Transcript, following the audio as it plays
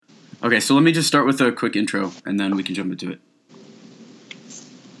Okay, so let me just start with a quick intro, and then we can jump into it.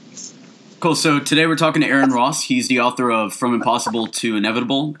 Cool. So today we're talking to Aaron Ross. He's the author of From Impossible to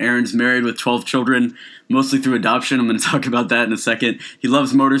Inevitable. Aaron's married with 12 children, mostly through adoption. I'm going to talk about that in a second. He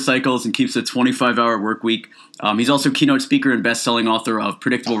loves motorcycles and keeps a 25-hour work week. He's also keynote speaker and best-selling author of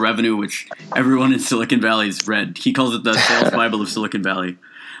Predictable Revenue, which everyone in Silicon Valley has read. He calls it the sales Bible of Silicon Valley.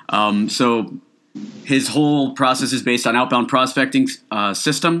 So his whole process is based on outbound prospecting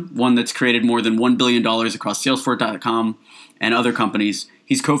system, one that's created more than $1 billion across Salesforce.com and other companies.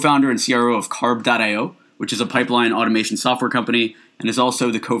 He's co-founder and CRO of Carb.io, which is a pipeline automation software company, and is also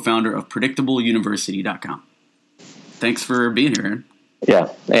the co-founder of PredictableUniversity.com. Thanks for being here, Aaron. Yeah.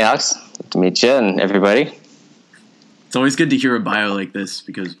 Hey, Alex. Good to meet you and everybody. It's always good to hear a bio like this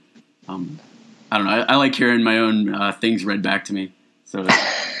because, I don't know, I like hearing my own things read back to me. So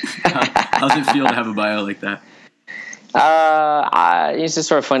how does it feel to have a bio like that? It's just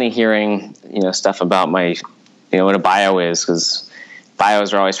sort of funny hearing, stuff about my, what a bio is, because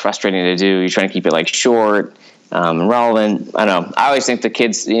bios are always frustrating to do. You're trying to keep it short and relevant. I don't know. I always think the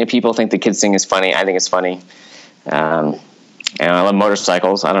kids, people think the kids thing is funny. I think it's funny. And I love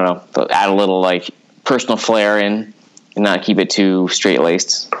motorcycles. I don't know. But add a little personal flair in and not keep it too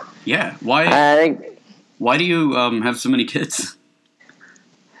straight-laced. Yeah. Why do you have so many kids?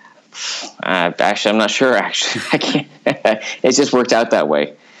 Actually, I'm not sure. Actually, I can't. It's just worked out that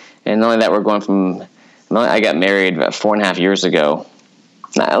way. And not only that, I got married about 4.5 years ago.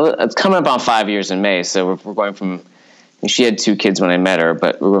 It's coming up on 5 years in May. So we're going from, she had 2 kids when I met her,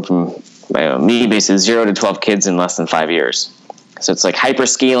 but we're going from me basically 0 to 12 kids in less than 5 years. So it's like hyper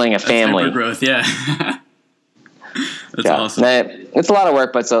scaling a family. Hyper growth, yeah. That's awesome. It's a lot of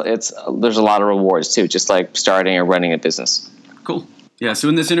work, but there's a lot of rewards too, just like starting or running a business. Cool. Yeah. So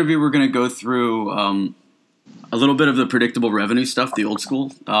in this interview, we're going to go through a little bit of the predictable revenue stuff, the old school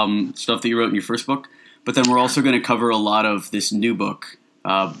stuff that you wrote in your first book. But then we're also going to cover a lot of this new book,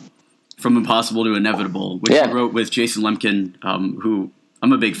 From Impossible to Inevitable, which you wrote with Jason Lemkin, who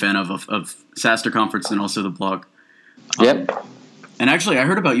I'm a big fan of SaaStr Conference and also the blog. Yep. And actually, I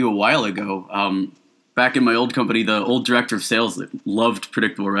heard about you a while ago. Back in my old company, the old director of sales that loved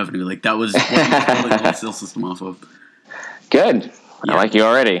predictable revenue. That was what he was building the whole sales system off of. Good. Yeah. I like you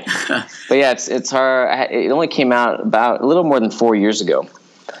already. But yeah, it's hard. It only came out about a little more than 4 years ago.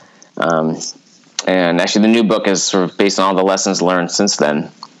 And actually, the new book is sort of based on all the lessons learned since then.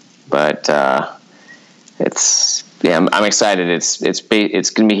 But I'm excited. It's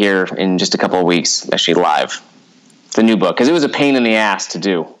going to be here in just a couple of weeks, actually live. The new book, because it was a pain in the ass to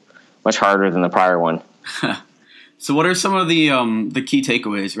do, much harder than the prior one. So, what are some of the key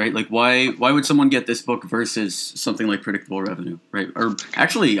takeaways? Right, why would someone get this book versus something like Predictable Revenue? Right, or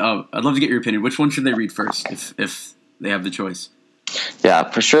actually, I'd love to get your opinion. Which one should they read first, if they have the choice? Yeah,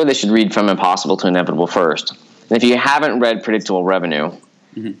 for sure they should read From Impossible to Inevitable first. And if you haven't read Predictable Revenue,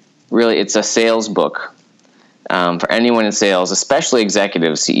 really it's a sales book for anyone in sales, especially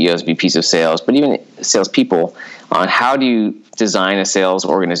executives, CEOs, VPs of sales, but even salespeople, on how do you design a sales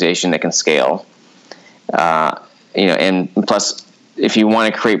organization that can scale. And plus, if you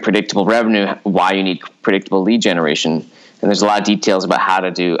want to create predictable revenue, why you need predictable lead generation. And there's a lot of details about how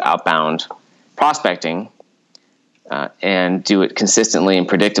to do outbound prospecting and do it consistently and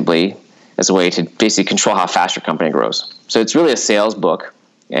predictably as a way to basically control how fast your company grows. So it's really a sales book.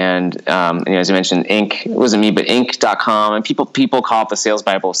 And as I mentioned, Inc. It wasn't me, but Inc.com, and people call it the sales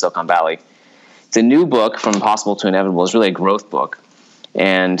Bible of Silicon Valley. It's a new book, From Impossible to Inevitable. It's really a growth book.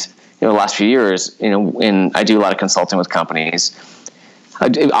 And the last few years, and I do a lot of consulting with companies.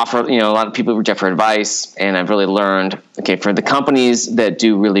 I offer, a lot of people reach out for advice, and I've really learned, for the companies that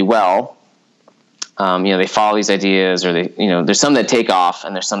do really well, they follow these ideas, or there's some that take off,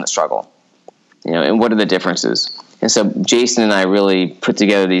 and there's some that struggle. And what are the differences? And so Jason and I really put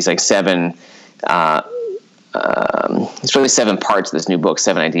together these 7. It's really 7 parts of this new book,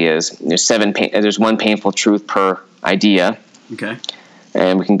 7 ideas. There's one painful truth per idea. Okay.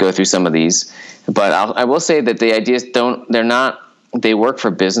 And we can go through some of these, but I will say that the ideas they work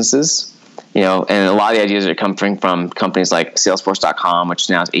for businesses, and a lot of the ideas are coming from companies like Salesforce.com, which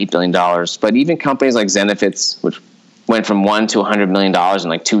now is $8 billion, but even companies like Zenefits, which went from $1 to $100 million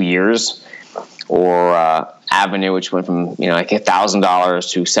in 2 years, or Avenue, which went from $1,000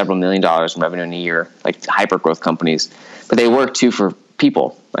 to several $1 million in revenue in a year, hyper growth companies. But they work too for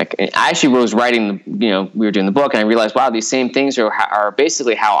people. I actually was writing, we were doing the book, and I realized, wow, these same things are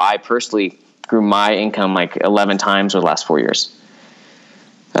basically how I personally grew my income 11 times over the last 4 years.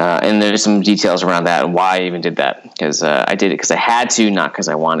 And there's some details around that and why I even did that, because I did it because I had to, not because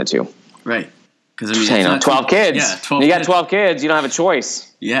I wanted to. Right. Because 12 kids. Yeah, 12 you got 12 kids, you don't have a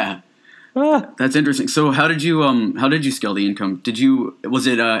choice. Yeah. That's interesting. So how did you scale the income? Was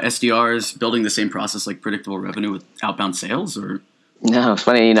it SDRs building the same process like predictable revenue with outbound sales, or? No, it's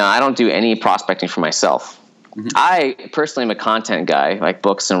funny. I don't do any prospecting for myself. Mm-hmm. I personally am a content guy, like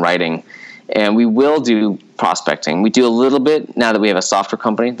books and writing, and we will do prospecting. We do a little bit now that we have a software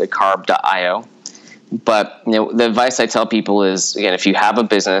company, the carb.io. But the advice I tell people is, again, if you have a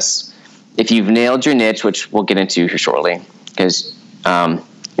business, if you've nailed your niche, which we'll get into here shortly, because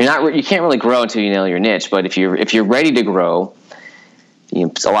you can't really grow until you nail your niche. But if you're ready to grow,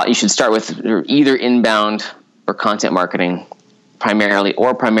 you should start with either inbound or content marketing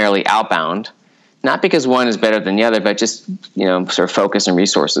primarily outbound, not because one is better than the other, but just, sort of focus and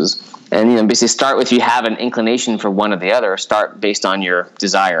resources. And, basically start with, if you have an inclination for one or the other, start based on your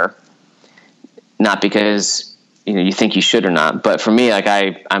desire, not because, you think you should or not. But for me, like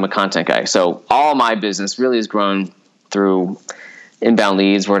I'm a content guy. So all my business really has grown through inbound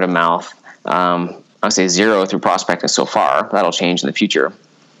leads, word of mouth. I'll say 0 through prospecting so far. That'll change in the future.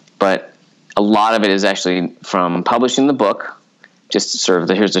 But a lot of it is actually from publishing the book. Just sort of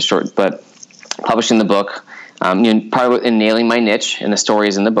here's the short, but publishing the book, part of in nailing my niche, and the story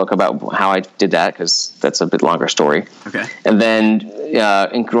is in the book about how I did that, because that's a bit longer story. Okay. And then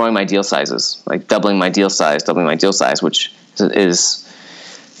in growing my deal sizes, like doubling my deal size, which is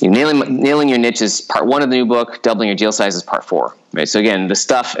nailing your niche is part 1 of the new book. Doubling your deal size is part 4. Right. So again, the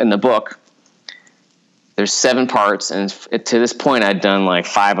stuff in the book, there's 7 parts, and to this point, I'd done like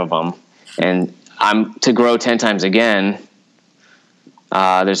 5 of them, and I'm to grow 10 times again.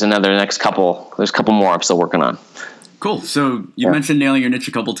 There's a couple more I'm still working on. Cool. So you mentioned nailing your niche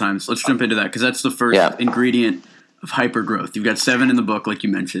a couple times. Let's jump into that, because that's the first ingredient of hyper growth. You've got 7 in the book, like you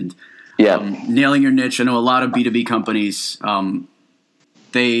mentioned. Yeah. Nailing your niche. I know a lot of B2B companies,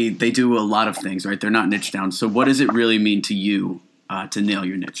 they do a lot of things, right? They're not niche down. So what does it really mean to you to nail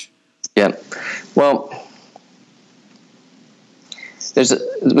your niche? Yeah. Well,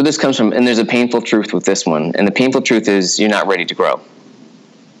 where this comes from, and there's a painful truth with this one. And the painful truth is you're not ready to grow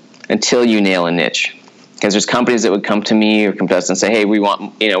until you nail a niche. Because there's companies that would come to me or come to us and say, hey,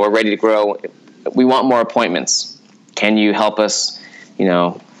 we're ready to grow. We want more appointments. Can you help us,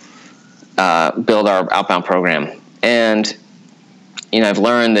 build our outbound program? And, I've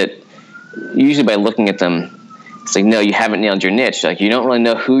learned that usually by looking at them, it's like, no, you haven't nailed your niche. Like, you don't really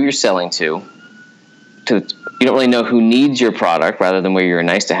know who you're selling to. You don't really know who needs your product, rather than where you're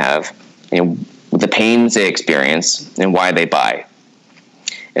nice to have, the pains they experience and why they buy.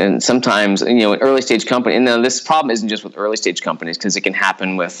 And sometimes, an early stage company, and now this problem isn't just with early stage companies, because it can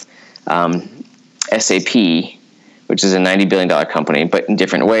happen with SAP, which is a $90 billion company, but in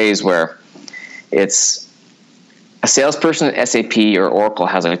different ways, where it's a salesperson at SAP or Oracle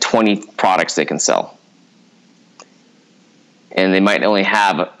has like 20 products they can sell. And they might only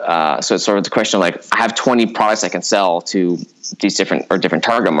have, so it's sort of the question of like, I have 20 products I can sell to these different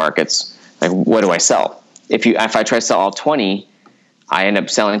target markets. Like, what do I sell? If I try to sell all 20, I end up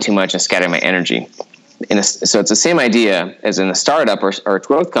selling too much and scattering my energy. So it's the same idea as in a startup or a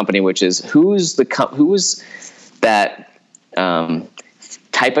growth company, which is who's that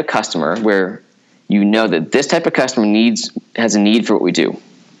type of customer where that this type of customer has a need for what we do.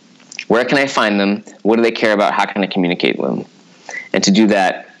 Where can I find them? What do they care about? How can I communicate with them? And to do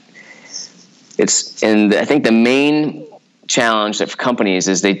that, I think the main challenge for companies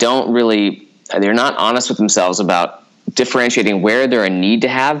is they're not honest with themselves about differentiating where they're a need to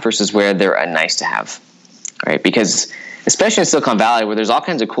have versus where they're a nice to have, right? Because especially in Silicon Valley, where there's all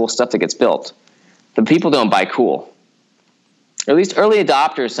kinds of cool stuff that gets built, the people don't buy cool. Or at least early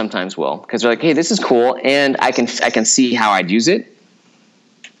adopters sometimes will, because they're like, hey, this is cool, and I can see how I'd use it.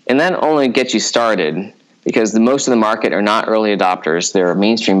 And that only gets you started, because most of the market are not early adopters; they're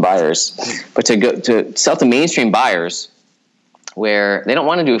mainstream buyers. But to sell to mainstream buyers, where they don't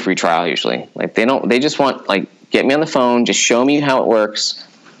want to do a free trial usually, like they just want like, get me on the phone, just show me how it works,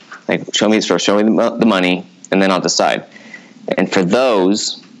 like show me the money, and then I'll decide. And for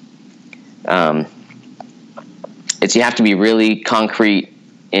those, you have to be really concrete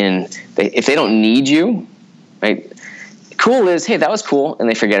if they don't need you, right? Cool is, hey, that was cool, and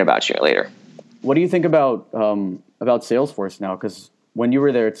they forget about you later. What do you think about Salesforce now? Because when you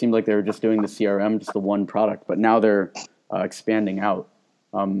were there, it seemed like they were just doing the CRM, just the one product, but now they're expanding out.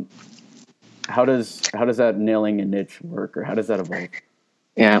 How does that nailing a niche work, or how does that evolve?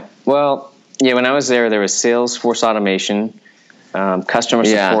 Yeah, well, when I was there was Salesforce automation, customer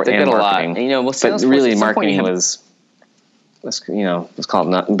support, and marketing. And, but really, marketing was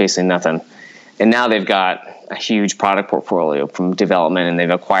called basically nothing. And now they've got a huge product portfolio from development, and they've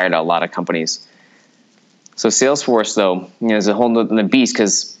acquired a lot of companies. So Salesforce, though, is a whole other beast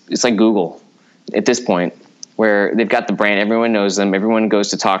because it's like Google at this point, where they've got the brand, everyone knows them, everyone goes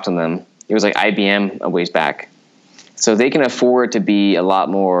to talk to them. It was like IBM a ways back. So they can afford to be a lot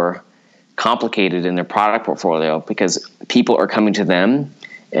more complicated in their product portfolio because people are coming to them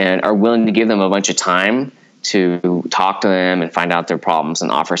and are willing to give them a bunch of time to talk to them and find out their problems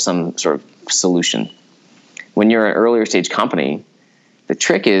and offer some sort of solution. When you're an earlier stage company, the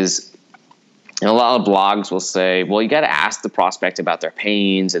trick is, a lot of blogs will say, well, you got to ask the prospect about their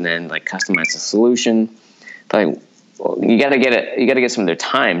pains and then like customize the solution. But you got to get some of their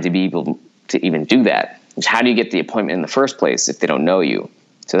time to be able to even do that. How do you get the appointment in the first place if they don't know you?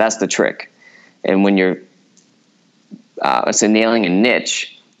 So that's the trick. And when you're nailing a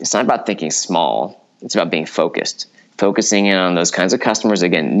niche, it's not about thinking small. It's about being focused, focusing in on those kinds of customers,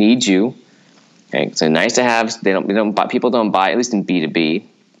 again, need you. Okay, so nice to have. People don't buy, at least in B2B.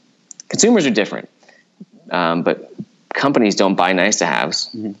 Consumers are different, but companies don't buy nice to haves.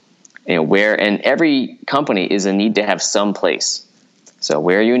 Mm-hmm. And every company is a need to have some place. So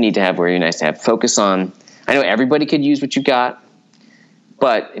where are you a need to have, where are you nice to have? Focus on, I know everybody could use what you got,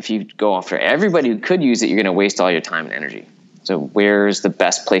 but if you go after everybody who could use it, you're going to waste all your time and energy. So where's the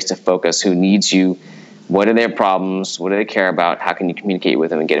best place to focus? Who needs you? What are their problems? What do they care about? How can you communicate with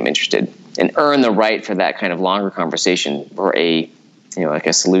them and get them interested? And earn the right for that kind of longer conversation or like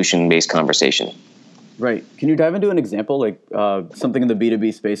a solution-based conversation. Right. Can you dive into an example, like something in the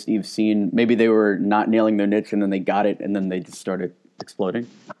B2B space that you've seen? Maybe they were not nailing their niche and then they got it and then they just started exploding?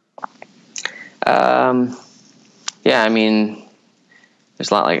 Yeah, I mean, there's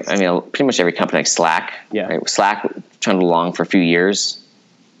a lot pretty much every company like Slack. Yeah. Right? Slack trundled along for a few years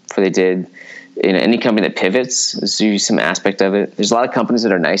before they did. Any company that pivots, there's usually some aspect of it. There's a lot of companies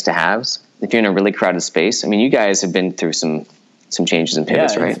that are nice to haves. If you're in a really crowded space, I mean, you guys have been through some changes and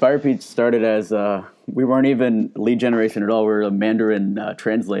pivots, right? InspirePeach started as we weren't even lead generation at all. We were a Mandarin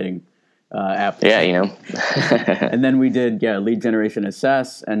translating app. Yeah, And then we did lead generation as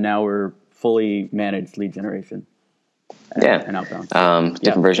SaaS, and now we're fully managed lead generation. And outbound.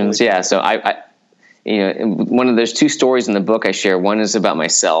 Different versions. Really. Yeah. So I there's two stories in the book I share. One is about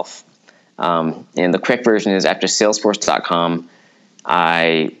myself, and the quick version is after Salesforce.com,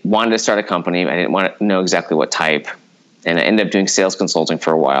 I wanted to start a company. I didn't want to know exactly what type. And I ended up doing sales consulting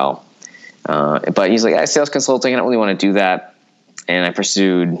for a while. But he's like, sales consulting, I don't really want to do that. And I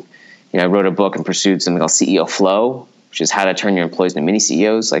pursued, I wrote a book and pursued something called CEO Flow, which is how to turn your employees into mini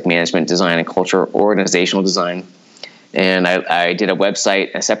CEOs, like management design and culture, organizational design. And I did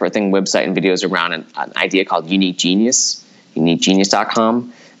a separate website and videos around an idea called Unique Genius,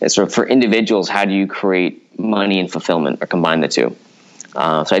 uniquegenius.com. It's sort of for individuals, how do you create money and fulfillment or combine the two?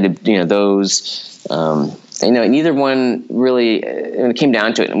 So I did, those. Neither one really, when it came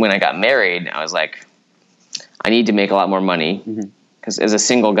down to it, and when I got married, I was like, I need to make a lot more money because as a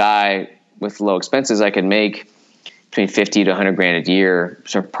single guy with low expenses, I could make between 50 to 100 grand a year,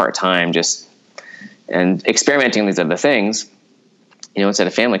 sort of part-time, and experimenting with these other things. Instead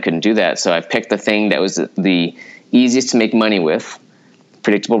of family, couldn't do that. So I picked the thing that was the easiest to make money with,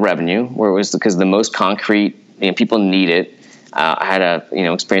 predictable revenue, where it was because the most concrete, people need it. I had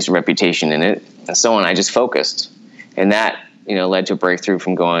experience and reputation in it. And so on, I just focused. And that, led to a breakthrough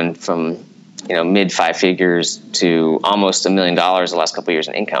from going from, mid 5 figures to almost $1 million the last couple of years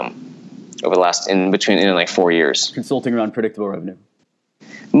in income in between 4 years. Consulting around predictable revenue.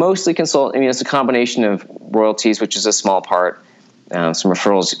 Mostly it's a combination of royalties, which is a small part, some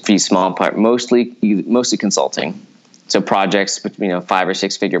referrals fee, small part, mostly consulting. So projects, 5 or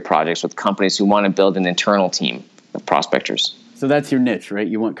 6 figure projects with companies who want to build an internal team of prospectors. So that's your niche, right?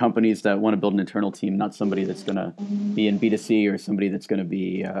 You want companies that want to build an internal team, not somebody that's going to be in B2C or somebody that's going to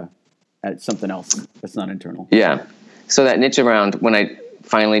be at something else that's not internal. Yeah. So that niche around when I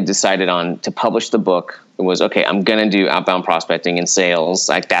finally decided to publish the book, it was, okay, I'm going to do outbound prospecting and sales.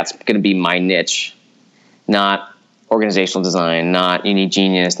 Like that's going to be my niche, not organizational design, not Unique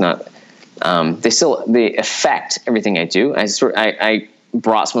Genius, not, they affect everything I do. I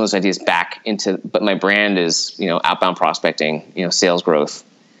brought some of those ideas back but my brand is, outbound prospecting, sales growth.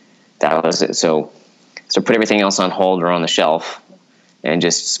 That was it. So put everything else on hold or on the shelf and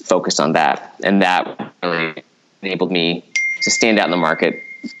just focused on that. And that really enabled me to stand out in the market,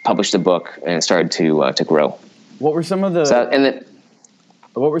 publish the book, and it started to grow. What were some of the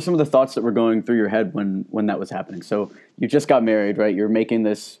thoughts that were going through your head when that was happening? So you just got married, right? You're making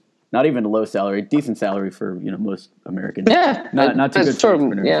this not even a low salary, decent salary for most Americans. Yeah, not too good for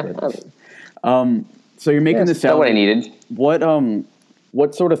entrepreneurs. Yeah. So you're making this salary. What I needed.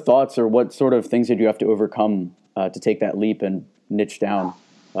 What sort of thoughts or what sort of things did you have to overcome to take that leap and niche down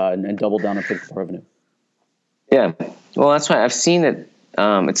and double down on predictable revenue? Yeah. Well, that's why I've seen that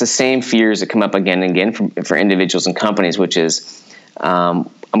it's the same fears that come up again and again for individuals and companies, which is I'm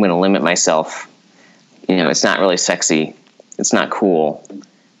going to limit myself. It's not really sexy. It's not cool.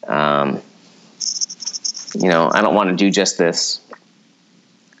 I don't want to do just this.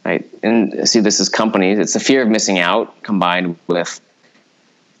 Right. And see, this is companies. It's the fear of missing out combined with,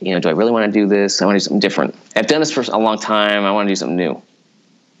 do I really want to do this? I want to do something different. I've done this for a long time. I want to do something new.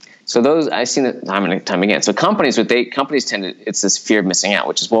 So those I've seen it time and time again. So companies tend to, it's this fear of missing out,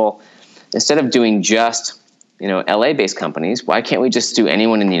 which is, well, instead of doing just, LA-based companies, why can't we just do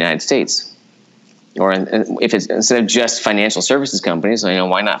anyone in the United States? Or if it's instead of just financial services companies,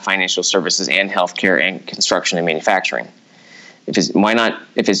 why not financial services and healthcare and construction and manufacturing? If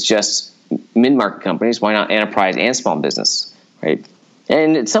it's just mid-market companies, why not enterprise and small business, right?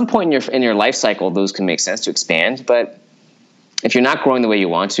 And at some point in your life cycle, those can make sense to expand. But if you're not growing the way you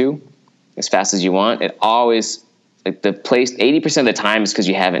want to, as fast as you want, it always 80% of the time is because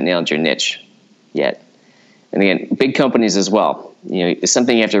you haven't nailed your niche yet. And again, big companies as well. It's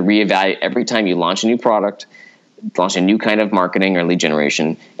something you have to reevaluate every time you launch a new product, launch a new kind of marketing or lead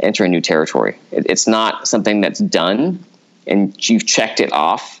generation, enter a new territory. It's not something that's done and you've checked it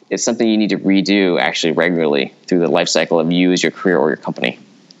off. It's something you need to redo actually regularly through the life cycle of you as your career or your company.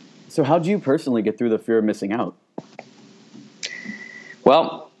 So how do you personally get through the fear of missing out?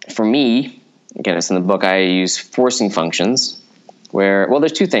 Well, for me, again, it's in the book, I use forcing functions where,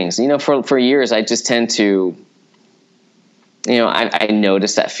 there's two things. For years, I just tend to, I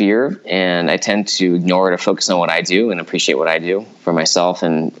notice that fear and I tend to ignore it or focus on what I do and appreciate what I do for myself.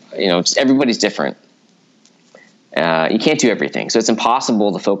 And, just everybody's different. You can't do everything. So it's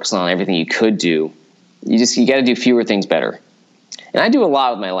impossible to focus on everything you could do. You got to do fewer things better. And I do a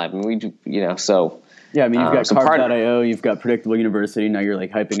lot with my life. I mean, we do, so. Yeah, I mean, you've got Carb.io, you've got Predictable University, now you're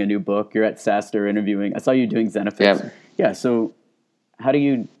hyping a new book, you're at SaaStr interviewing. I saw you doing Zenefits. Yep. Yeah, so how do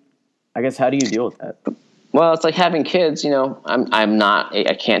you deal with that? Well, it's like having kids,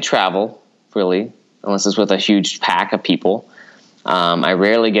 I can't travel, really, unless it's with a huge pack of people. I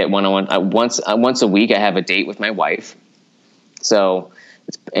rarely get one-on-one. Once a week, I have a date with my wife. So,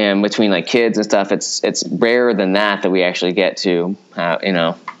 and between kids and stuff, it's rarer than that we actually get to,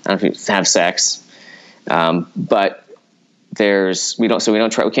 have sex. But we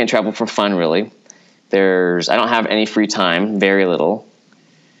can't travel for fun really. I don't have any free time, very little.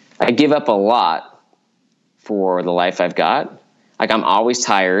 I give up a lot for the life I've got. I'm always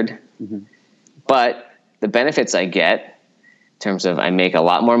tired, but the benefits I get in terms of I make a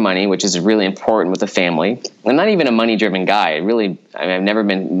lot more money, which is really important with a family. I'm not even a money-driven guy. I've never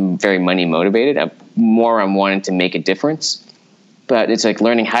been very money motivated. I'm wanting to make a difference, but it's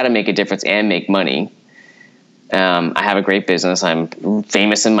learning how to make a difference and make money. I have a great business. I'm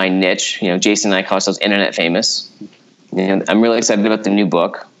famous in my niche. Jason and I call ourselves internet famous. I'm really excited about the new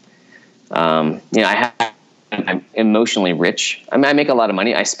book. I'm emotionally rich. I make a lot of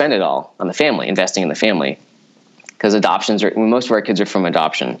money. I spend it all on the family, investing in the family, because most of our kids are from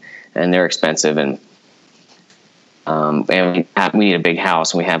adoption, and they're expensive, and we need a big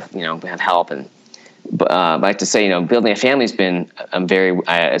house, and we have help, but I like to say, building a family's been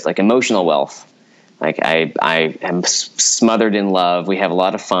it's like emotional wealth. I am smothered in love. We have a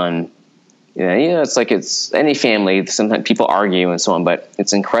lot of fun. It's any family. Sometimes people argue and so on, but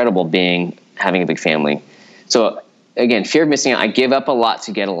it's incredible having a big family. So again, fear of missing out. I give up a lot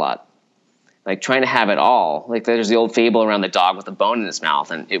to get a lot. Trying to have it all. There's the old fable around the dog with a bone in its mouth,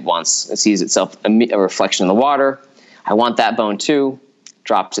 and it sees itself a reflection in the water. I want that bone too.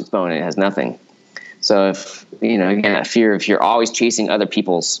 Drops its bone and it has nothing. So if, again, that fear, if you're always chasing other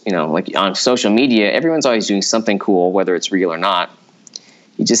people's, on social media, everyone's always doing something cool, whether it's real or not.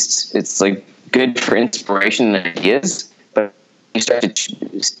 It's good for inspiration and ideas, but you start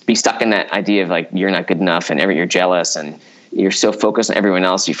to be stuck in that idea of you're not good enough and you're jealous and you're so focused on everyone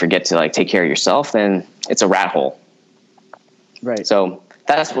else, you forget to take care of yourself, then it's a rat hole. Right. So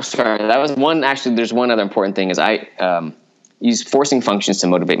that's what started. That was one, actually, there's one other important thing is I use forcing functions to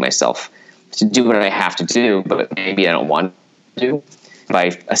motivate myself to do what I have to do, but maybe I don't want to do.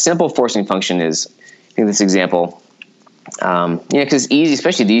 By a simple forcing function is, I think this example, because it's easy,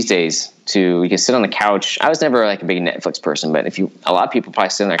 especially these days, you can sit on the couch. I was never a big Netflix person, but a lot of people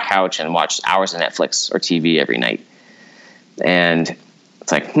probably sit on their couch and watch hours of Netflix or TV every night. And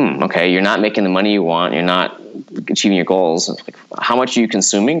it's okay, you're not making the money you want, you're not achieving your goals. How much are you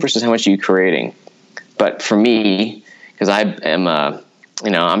consuming versus how much are you creating? But for me, because I am,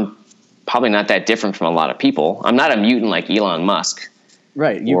 I'm probably not that different from a lot of people. I'm not a mutant like Elon Musk.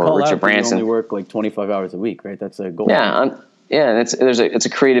 Right. You or call Richard out Branson. You only work 25 hours a week, right? That's a goal. Yeah. yeah, and it's a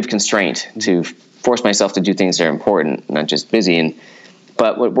creative constraint to force myself to do things that are important, not just busy.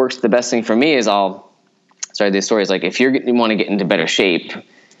 But what works the best thing for me is the story is like, if you want to get into better shape,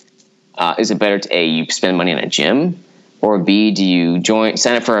 is it better to A, you spend money on a gym, or B, do you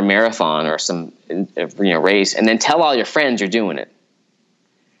sign up for a marathon or some race, and then tell all your friends you're doing it,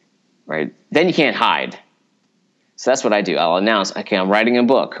 right? Then you can't hide. So that's what I do. I'll announce, okay, I'm writing a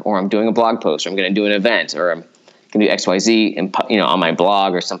book, or I'm doing a blog post, or I'm going to do an event, or I'm going to do X, Y, Z, on my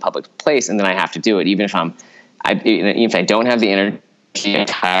blog or some public place, and then I have to do it, even if I don't have the energy,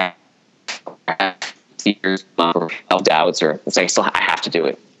 or self doubts, or it's like I have to do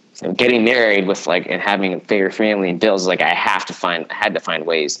it. So getting married with and having a bigger family and bills is like I had to find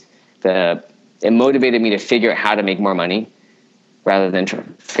ways. It motivated me to figure out how to make more money, rather than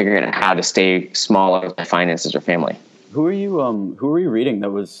figuring out how to stay smaller with my finances or family. Who are you reading that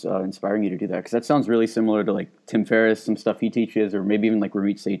was inspiring you to do that? Because that sounds really similar to Tim Ferriss, some stuff he teaches, or maybe even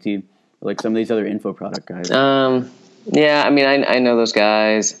Ramit Sethi, or some of these other info product guys. Yeah, I mean, I know those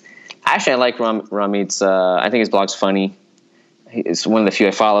guys. Actually, I like Ramit's. I think his blog's funny. It's one of the few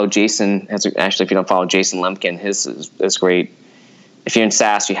I follow. Jason actually, if you don't follow Jason Lemkin, his is great. If you're in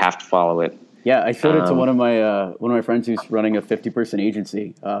SaaS, you have to follow it. Yeah, I showed it to one of my friends who's running a 50-person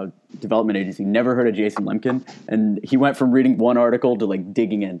agency, development agency. Never heard of Jason Lemkin, and he went from reading one article to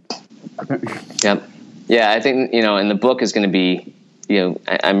digging in. Yep. Yeah, I think and the book is going to be,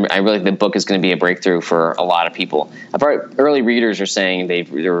 I really think the book is going to be a breakthrough for a lot of people. I've heard early readers are saying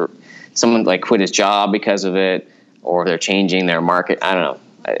someone quit his job because of it, or they're changing their market. I don't know.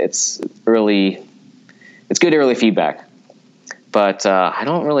 It's early. It's good early feedback. But I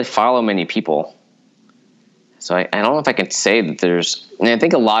don't really follow many people, so I don't know if I can say that there's. And I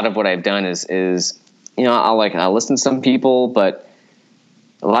think a lot of what I've done is I'll listen to some people, but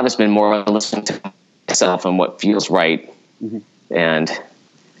a lot of it's been more listening to myself and what feels right. Mm-hmm. And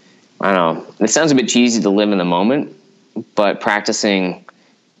I don't know. It sounds a bit cheesy to live in the moment, but practicing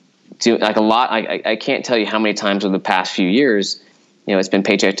a lot. I can't tell you how many times over the past few years, it's been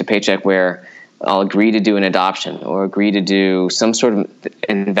paycheck to paycheck where I'll agree to do an adoption or agree to do some sort of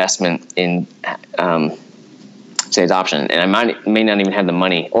investment in, say, adoption, and I may not even have the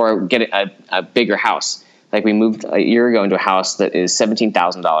money, or get a bigger house. We moved a year ago into a house that is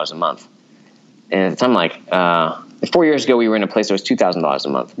 $17,000 a month, and I'm 4 years ago we were in a place that was $2,000 a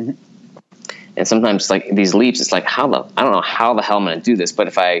month. Mm-hmm. And sometimes these leaps, it's I don't know how the hell I'm going to do this, but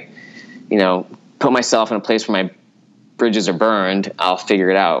if I, put myself in a place where my bridges are burned, I'll figure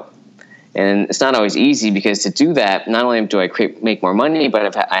it out. And it's not always easy, because to do that, not only do I make more money,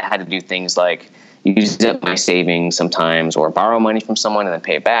 but I had to do things like use up my savings sometimes, or borrow money from someone and then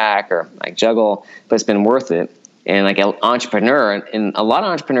pay it back, or juggle. But it's been worth it. And an entrepreneur, and a lot of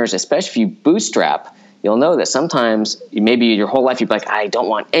entrepreneurs, especially if you bootstrap, you'll know that sometimes maybe your whole life you'd be I don't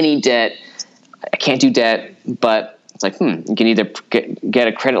want any debt. I can't do debt. But it's you can either get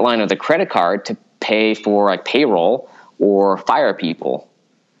a credit line with a credit card to pay for payroll, or fire people,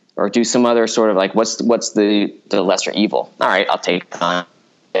 or do some other sort of what's the lesser evil? All right, I'll take on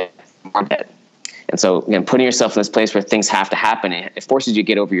more debt. And so putting yourself in this place where things have to happen, it forces you to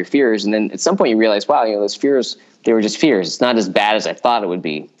get over your fears. And then at some point you realize, wow, those fears, they were just fears. It's not as bad as I thought it would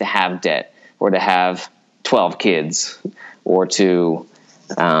be to have debt, or to have 12 kids, or to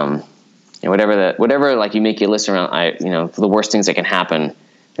whatever you make your list around. The worst things that can happen,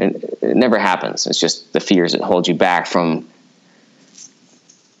 and it never happens. It's just the fears that hold you back from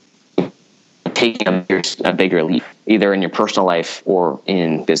taking a bigger leap, either in your personal life or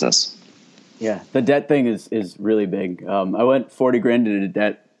in business. Yeah, the debt thing is really big. I went 40 grand into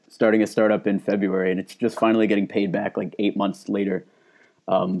debt starting a startup in February, and it's just finally getting paid back 8 months later.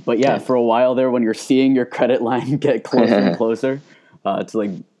 But yeah, for a while there, when you're seeing your credit line get closer and closer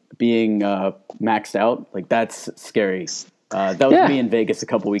to being maxed out, that's scary. That was me in Vegas a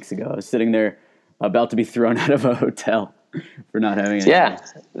couple weeks ago. I was sitting there about to be thrown out of a hotel for not having anything. Yeah,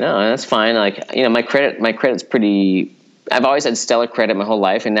 no, that's fine. My credit's pretty. I've always had stellar credit my whole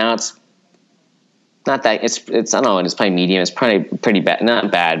life, and now it's not that. It's I don't know. It's probably medium. It's probably pretty bad. Not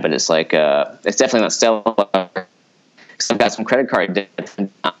bad, but it's it's definitely not stellar. I've got some credit card debt,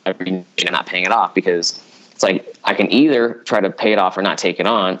 and I'm not paying it off, because it's I can either try to pay it off or not take it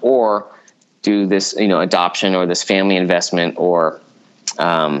on, or do this adoption, or this family investment, or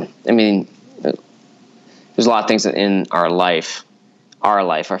there's a lot of things in our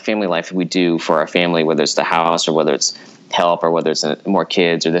family life we do for our family, whether it's the house, or whether it's help, or whether it's more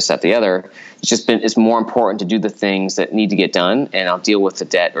kids, or this, that, the other. It's more important to do the things that need to get done, and I'll deal with the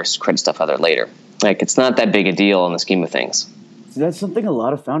debt or credit stuff later. It's not that big a deal in the scheme of things. So that's something a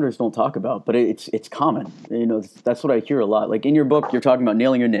lot of founders don't talk about, but it's common. That's what I hear a lot. Like in your book, you're talking about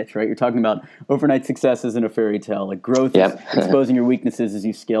nailing your niche, right? You're talking about overnight success isn't a fairy tale. Like growth is exposing your weaknesses as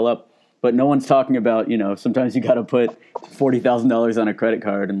you scale up. But no one's talking about, sometimes you got to put $40,000 on a credit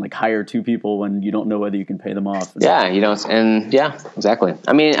card and like hire 2 people when you don't know whether you can pay them off. Yeah, you don't, and yeah, exactly.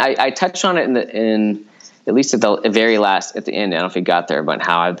 I mean, I touched on it in at least at the very last, at the end. I don't know if you got there, but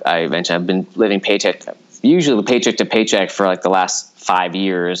how I mentioned I've been living usually paycheck to paycheck for like the last 5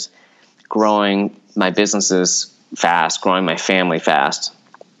 years, growing my businesses fast, growing my family fast.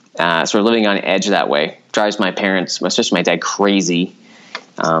 Sort of living on edge that way drives my parents, especially my dad, crazy.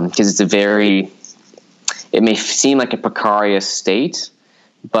 Because it may seem like a precarious state,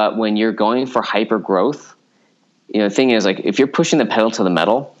 but when you're going for hyper growth, the thing is, like, if you're pushing the pedal to the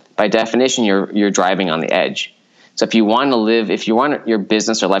metal, by definition, you're driving on the edge. So if you want your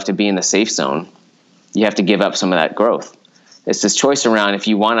business or life to be in the safe zone, you have to give up some of that growth. It's this choice around if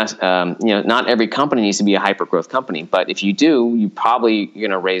you want to, not every company needs to be a hyper growth company, but if you do, you're going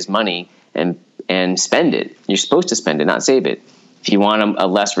to raise money and spend it. You're supposed to spend it, not save it. If you want a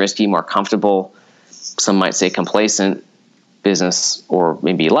less risky, more comfortable, some might say complacent business or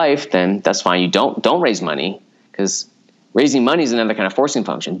maybe life, then that's fine. You don't raise money, because raising money is another kind of forcing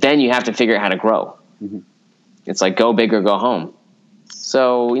function. Then you have to figure out how to grow. Mm-hmm. It's like go big or go home.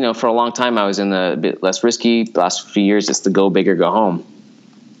 So, for a long time I was in the bit less risky. The last few years it's the go big or go home.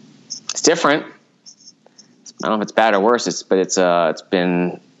 It's different. I don't know if it's bad or worse, but it's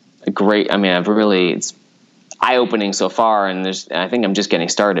been a great, it's eye-opening so far, and I think I'm just getting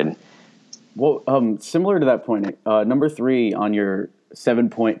started. Well, similar to that point, number 3 on your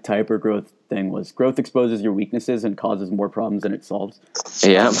 7-point hyper growth thing was growth exposes your weaknesses and causes more problems than it solves.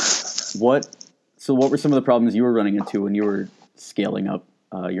 Yeah. What were some of the problems you were running into when you were scaling up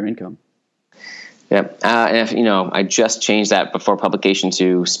your income? Yeah. I just changed that before publication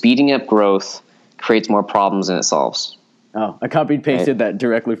to speeding up growth creates more problems than it solves. Oh, I copied pasted that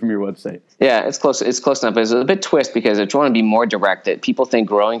directly from your website. Yeah, it's close. It's close enough. It's a bit twist because if you want to be more direct, that people think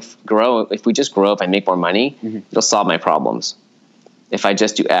grow. If we just grow up and make more money, it'll solve my problems. If I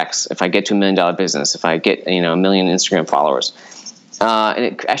just do X, if I get to $1 million business, if I get 1 million Instagram followers,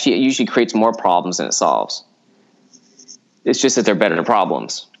 and it usually creates more problems than it solves. It's just that they're better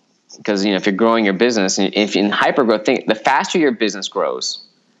problems, because if you're growing your business, and if in hypergrowth, the faster your business grows,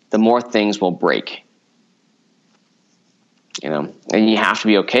 the more things will break. And you have to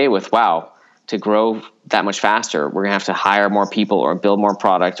be okay with, to grow that much faster, we're gonna have to hire more people or build more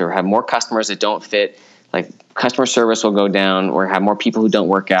product or have more customers that don't fit. Like customer service will go down, or have more people who don't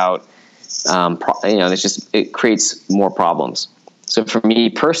work out. It creates more problems. So for me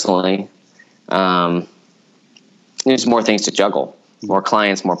personally, there's more things to juggle, more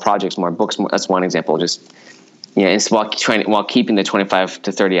clients, more projects, more books. That's one example. It's while keeping the 25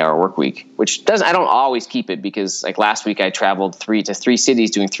 to 30 hour work week, which I don't always keep it, because like last week I traveled 3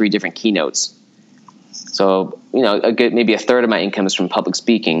 cities doing 3 different keynotes. So, maybe a third of my income is from public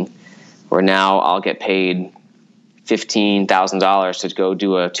speaking, where now I'll get paid $15,000 to go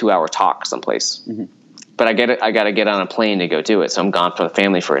do a 2-hour talk someplace. Mm-hmm. But I got to get on a plane to go do it. So I'm gone from the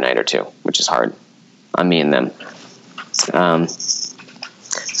family for a night or 2, which is hard on me and them.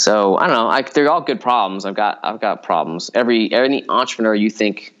 So I don't know. They're all good problems. I've got problems. Any entrepreneur you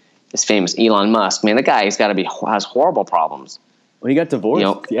think is famous, Elon Musk, man, the guy has horrible problems. Well, he got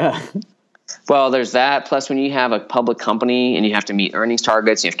divorced. Yeah. Well, there's that. Plus, when you have a public company and you have to meet earnings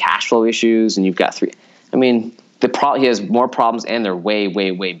targets, you have cash flow issues, and you've got 3. I mean, he has more problems, and they're way,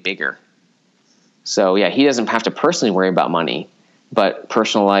 way, way bigger. So yeah, he doesn't have to personally worry about money, but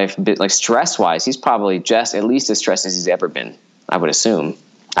personal life, like stress-wise, he's probably just at least as stressed as he's ever been, I would assume.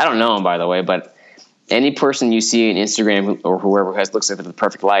 I don't know him, by the way, but any person you see on Instagram or whoever looks like the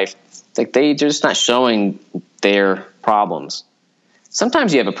perfect life, like they're just not showing their problems.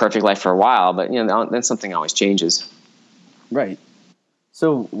 Sometimes you have a perfect life for a while, but then something always changes. Right.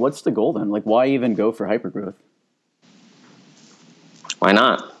 So what's the goal then? Like, why even go for hypergrowth? Why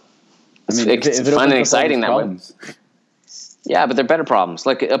not? It's fun and exciting that way. Yeah, but they're better problems.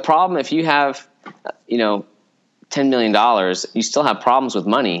 Like a problem, if you have, $10 million, you still have problems with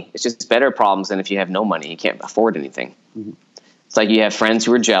money. It's just better problems than if you have no money. You can't afford anything. Mm-hmm. It's like you have friends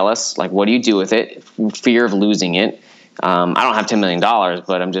who are jealous. Like, what do you do with it? Fear of losing it. I don't have $10 million,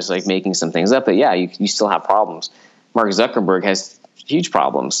 but I'm just like making some things up. But yeah, you still have problems. Mark Zuckerberg has huge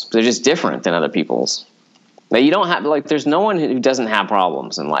problems. They're just different than other people's. Now you don't have, there's no one who doesn't have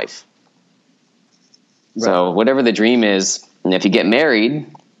problems in life. Right. So whatever the dream is, and if you get married,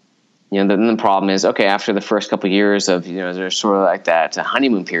 then the problem is, okay, after the first couple of years of, there's sort of like that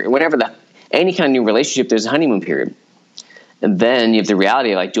honeymoon period. Any kind of new relationship, there's a honeymoon period. And then you have the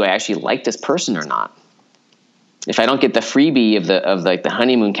reality of like, do I actually like this person or not? If I don't get the freebie of like the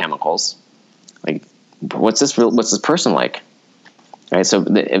honeymoon chemicals, like what's this person like? Right. So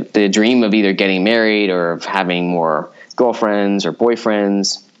the dream of either getting married or of having more girlfriends or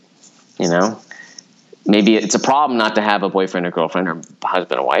boyfriends, you know, maybe it's a problem not to have a boyfriend or girlfriend or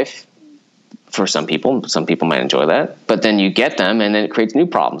husband or wife. For some people might enjoy that, but then you get them and then it creates new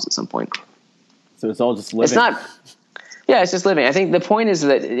problems at some point. So it's all just living. It's not, yeah, it's just living. I think the point is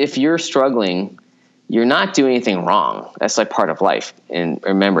that if you're struggling, you're not doing anything wrong. That's like part of life. And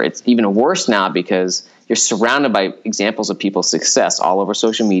remember, it's even worse now because you're surrounded by examples of people's success all over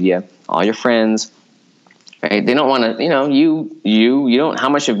social media, all your friends, right? They don't want to, you don't, how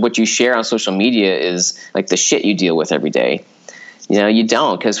much of what you share on social media is like the shit you deal with every day. You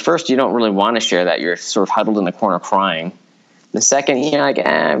don't, because first, you don't really want to share that. You're sort of huddled in the corner crying. The second,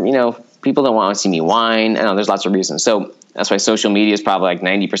 people don't want to see me whine. I know there's lots of reasons. So that's why social media is probably like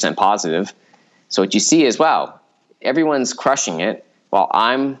 90% positive. So what you see is, wow, everyone's crushing it while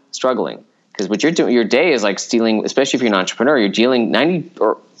I'm struggling. Because what you're doing, your day is like stealing, especially if you're an entrepreneur, you're dealing 90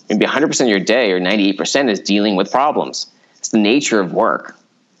 or maybe 100% of your day or 98% is dealing with problems. It's the nature of work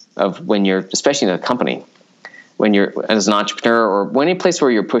of when you're, especially in a company. When you're as an entrepreneur or any place where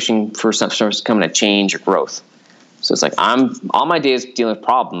you're pushing for some sort of coming to change or growth. So it's like all my days dealing with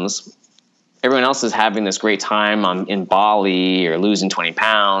problems. Everyone else is having this great time in Bali or losing 20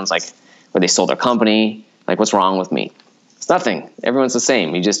 pounds, like where they sold their company. Like, what's wrong with me? It's nothing. Everyone's the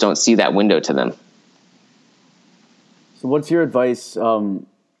same. You just don't see that window to them. So what's your advice?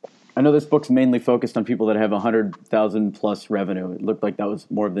 I know this book's mainly focused on people that have 100,000 plus revenue. It looked like that was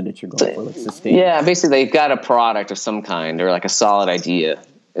more of the niche you're going for, like sustain. Yeah, basically they've got a product of some kind or like a solid idea.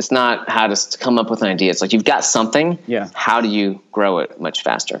 It's not how to come up with an idea. It's like you've got something. Yeah. How do you grow it much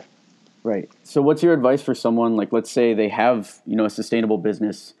faster? Right. So what's your advice for someone, like let's say they have, a sustainable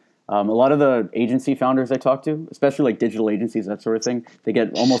business. A lot of the agency founders I talk to, especially like digital agencies, that sort of thing, they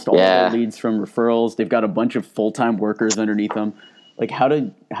get almost all their leads from referrals. They've got a bunch of full-time workers underneath them. Like how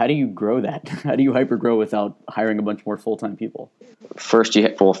do you grow that? How do you hyper grow without hiring a bunch more full-time people? First you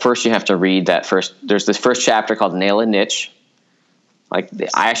have to read that first. There's this first chapter called Nail a Niche. Like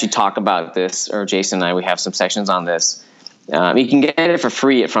I actually talk about this, or Jason and I, we have some sections on this. You can get it for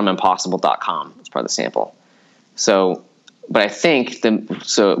free at fromimpossible.com. It's part of the sample. So, but I think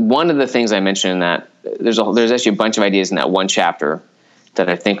one of the things I mentioned in that there's actually a bunch of ideas in that one chapter that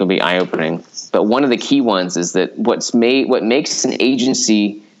I think will be eye-opening. But one of the key ones is that what makes an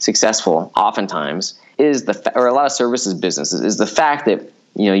agency successful oftentimes is or a lot of services businesses is the fact that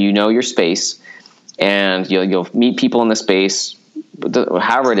you know your space and you'll meet people in the space,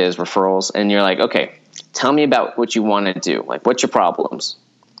 however it is, referrals, and you're like, okay, tell me about what you want to do. Like, what's your problems?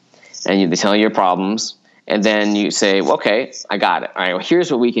 And they tell you your problems, and then you say, well, okay, I got it. All right, well,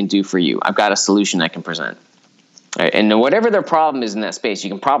 here's what we can do for you. I've got a solution I can present. All right, and whatever their problem is in that space, you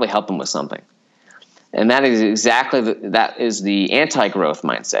can probably help them with something. And that is exactly that is the anti-growth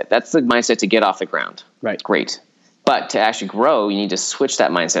mindset. That's the mindset to get off the ground. Right. Great. But to actually grow, you need to switch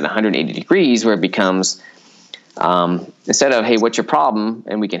that mindset 180 degrees where it becomes, instead of, hey, what's your problem?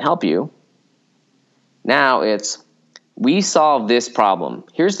 And we can help you. Now it's, we solve this problem.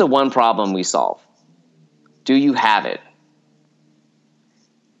 Here's the one problem we solve. Do you have it?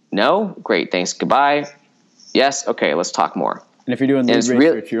 No? Great. Thanks. Goodbye. Yes. Okay. Let's talk more. And if you're doing lead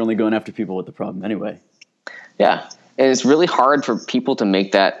research, you're only going after people with the problem anyway. Yeah. And it's really hard for people to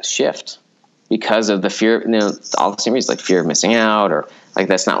make that shift because of the fear, all the same reasons, like fear of missing out or like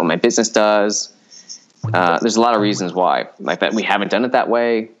that's not what my business does. There's a lot of reasons why, like that we haven't done it that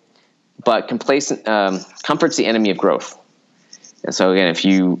way. But comfort's the enemy of growth. And so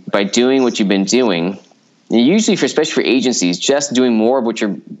again, by doing what you've been doing, usually especially for agencies, just doing more of what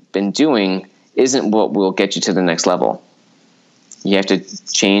you've been doing isn't what will get you to the next level. You have to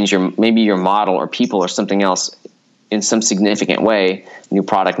change maybe your model or people or something else in some significant way, new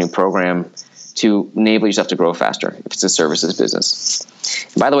product, new program, to enable yourself to grow faster if it's a services business.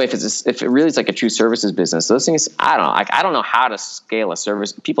 And by the way, if it really is like a true services business, those things, I don't know how to scale a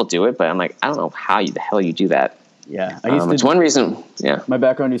service. People do it, but I'm like, I don't know how the hell you do that. Yeah. It's one reason. Yeah. My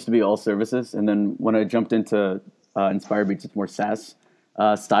background used to be all services. And then when I jumped into Inspire Beats, it's more SaaS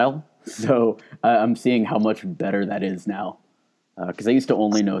style. So I'm seeing how much better that is now. Because I used to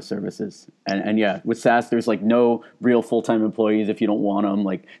only know services. And yeah, with SaaS, there's like no real full-time employees if you don't want them.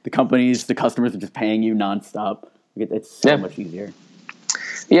 Like the customers are just paying you nonstop. It's so much easier.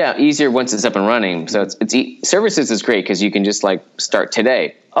 Yeah, easier once it's up and running. So services is great because you can just like start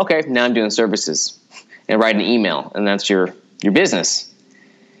today. Okay, now I'm doing services and write an email, and that's your business.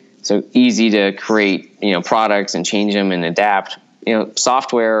 So easy to create, products and change them and adapt.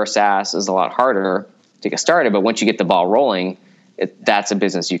 Software or SaaS is a lot harder to get started, but once you get the ball rolling, that's a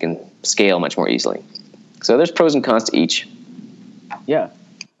business you can scale much more easily. So there's pros and cons to each. Yeah.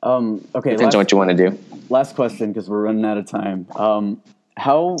 Okay. Depends on what you want to do. Last question, because we're running out of time.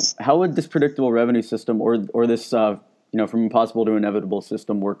 How would this predictable revenue system or this from impossible to inevitable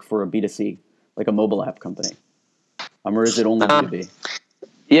system work for a B2C, like a mobile app company? Or is it only B2B?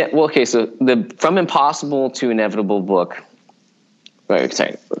 Yeah. Well, okay. So the From Impossible to Inevitable book. Right.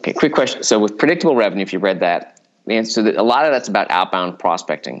 Sorry. Okay. Quick question. So with predictable revenue, if you read that, the answer a lot of that's about outbound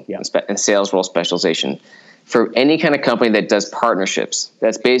prospecting and sales role specialization. For any kind of company that does partnerships,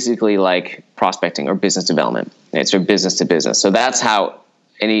 that's basically like prospecting or business development. It's from business to business. So that's how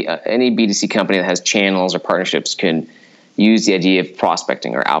any B2C company that has channels or partnerships can use the idea of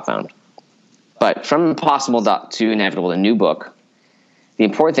prospecting or outbound. But From Impossible to Inevitable, the new book, the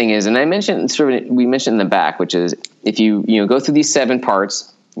important thing is, and we mentioned in the back, which is if you go through these 7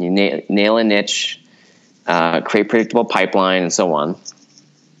 parts, you nail a niche, create predictable pipeline, and so on.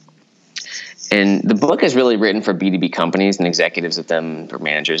 And the book is really written for B2B companies and executives of them, for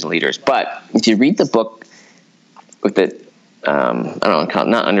managers and leaders. But if you read the book with it, not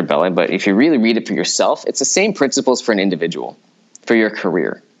underbelly, but if you really read it for yourself, it's the same principles for an individual, for your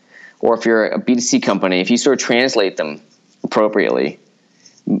career. Or if you're a B2C company, if you sort of translate them appropriately,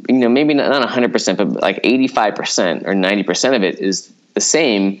 maybe not 100%, but like 85% or 90% of it is the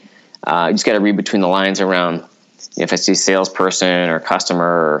same. You just got to read between the lines around if it's a salesperson or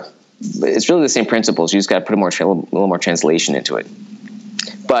customer. It's really the same principles. You just got to put a little more translation into it.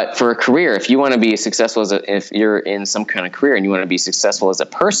 But for a career, if you want to be successful if you're in some kind of career and you want to be successful as a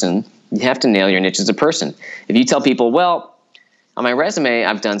person, you have to nail your niche as a person. If you tell people, well, on my resume,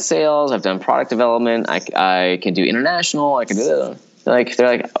 I've done sales, I've done product development, I can do international, I can do they're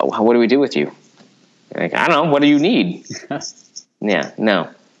like, oh, what do we do with you? Like, I don't know. What do you need? Yeah, no.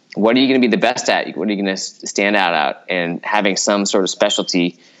 What are you going to be the best at? What are you going to stand out at? And having some sort of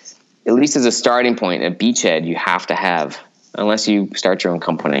specialty, at least as a starting point, a beachhead, you have to have, unless you start your own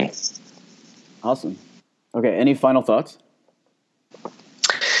company. Awesome. Okay. Any final thoughts?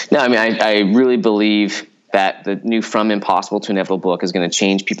 No, I mean, I really believe that the new From Impossible to Inevitable book is going to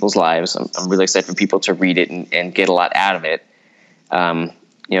change people's lives. I'm really excited for people to read it and get a lot out of it.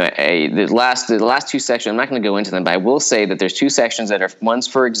 The last 2 sections, I'm not going to go into them, but I will say that there's 2 sections that are, one's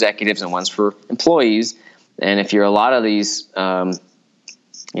for executives and one's for employees. And if you're a lot of these,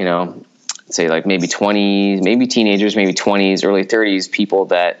 say like maybe 20s, maybe teenagers, maybe 20s, early 30s, people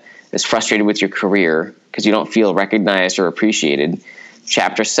that is frustrated with your career because you don't feel recognized or appreciated,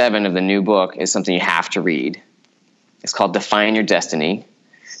 Chapter 7 of the new book is something you have to read. It's called Define Your Destiny.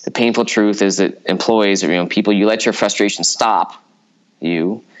 The painful truth is that employees, people, you let your frustration stop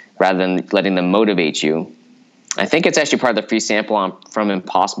you rather than letting them motivate you. I think it's actually part of the free sample on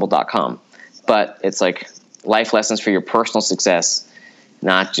fromimpossible.com. But it's like life lessons for your personal success,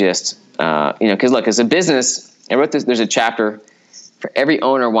 not just, because look, as a business, I wrote this, there's a chapter for every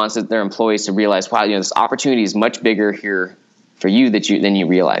owner wants their employees to realize, wow, this opportunity is much bigger here for you than you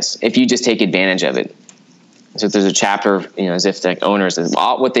realize if you just take advantage of it. So there's a chapter, as if like owners,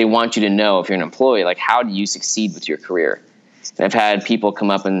 what they want you to know if you're an employee, like how do you succeed with your career? And I've had people come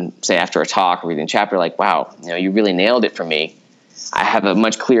up and say after a talk or reading a chapter, like, wow, you really nailed it for me. I have a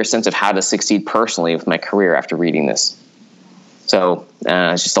much clearer sense of how to succeed personally with my career after reading this. So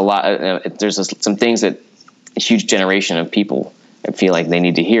it's just a lot. There's some things that a huge generation of people I feel like they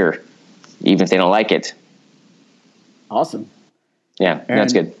need to hear, even if they don't like it. Awesome. Yeah, Aaron,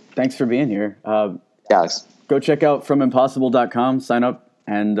 that's good. Thanks for being here. Alex. Go check out fromimpossible.com, sign up,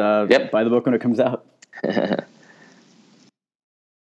 and buy the book when it comes out.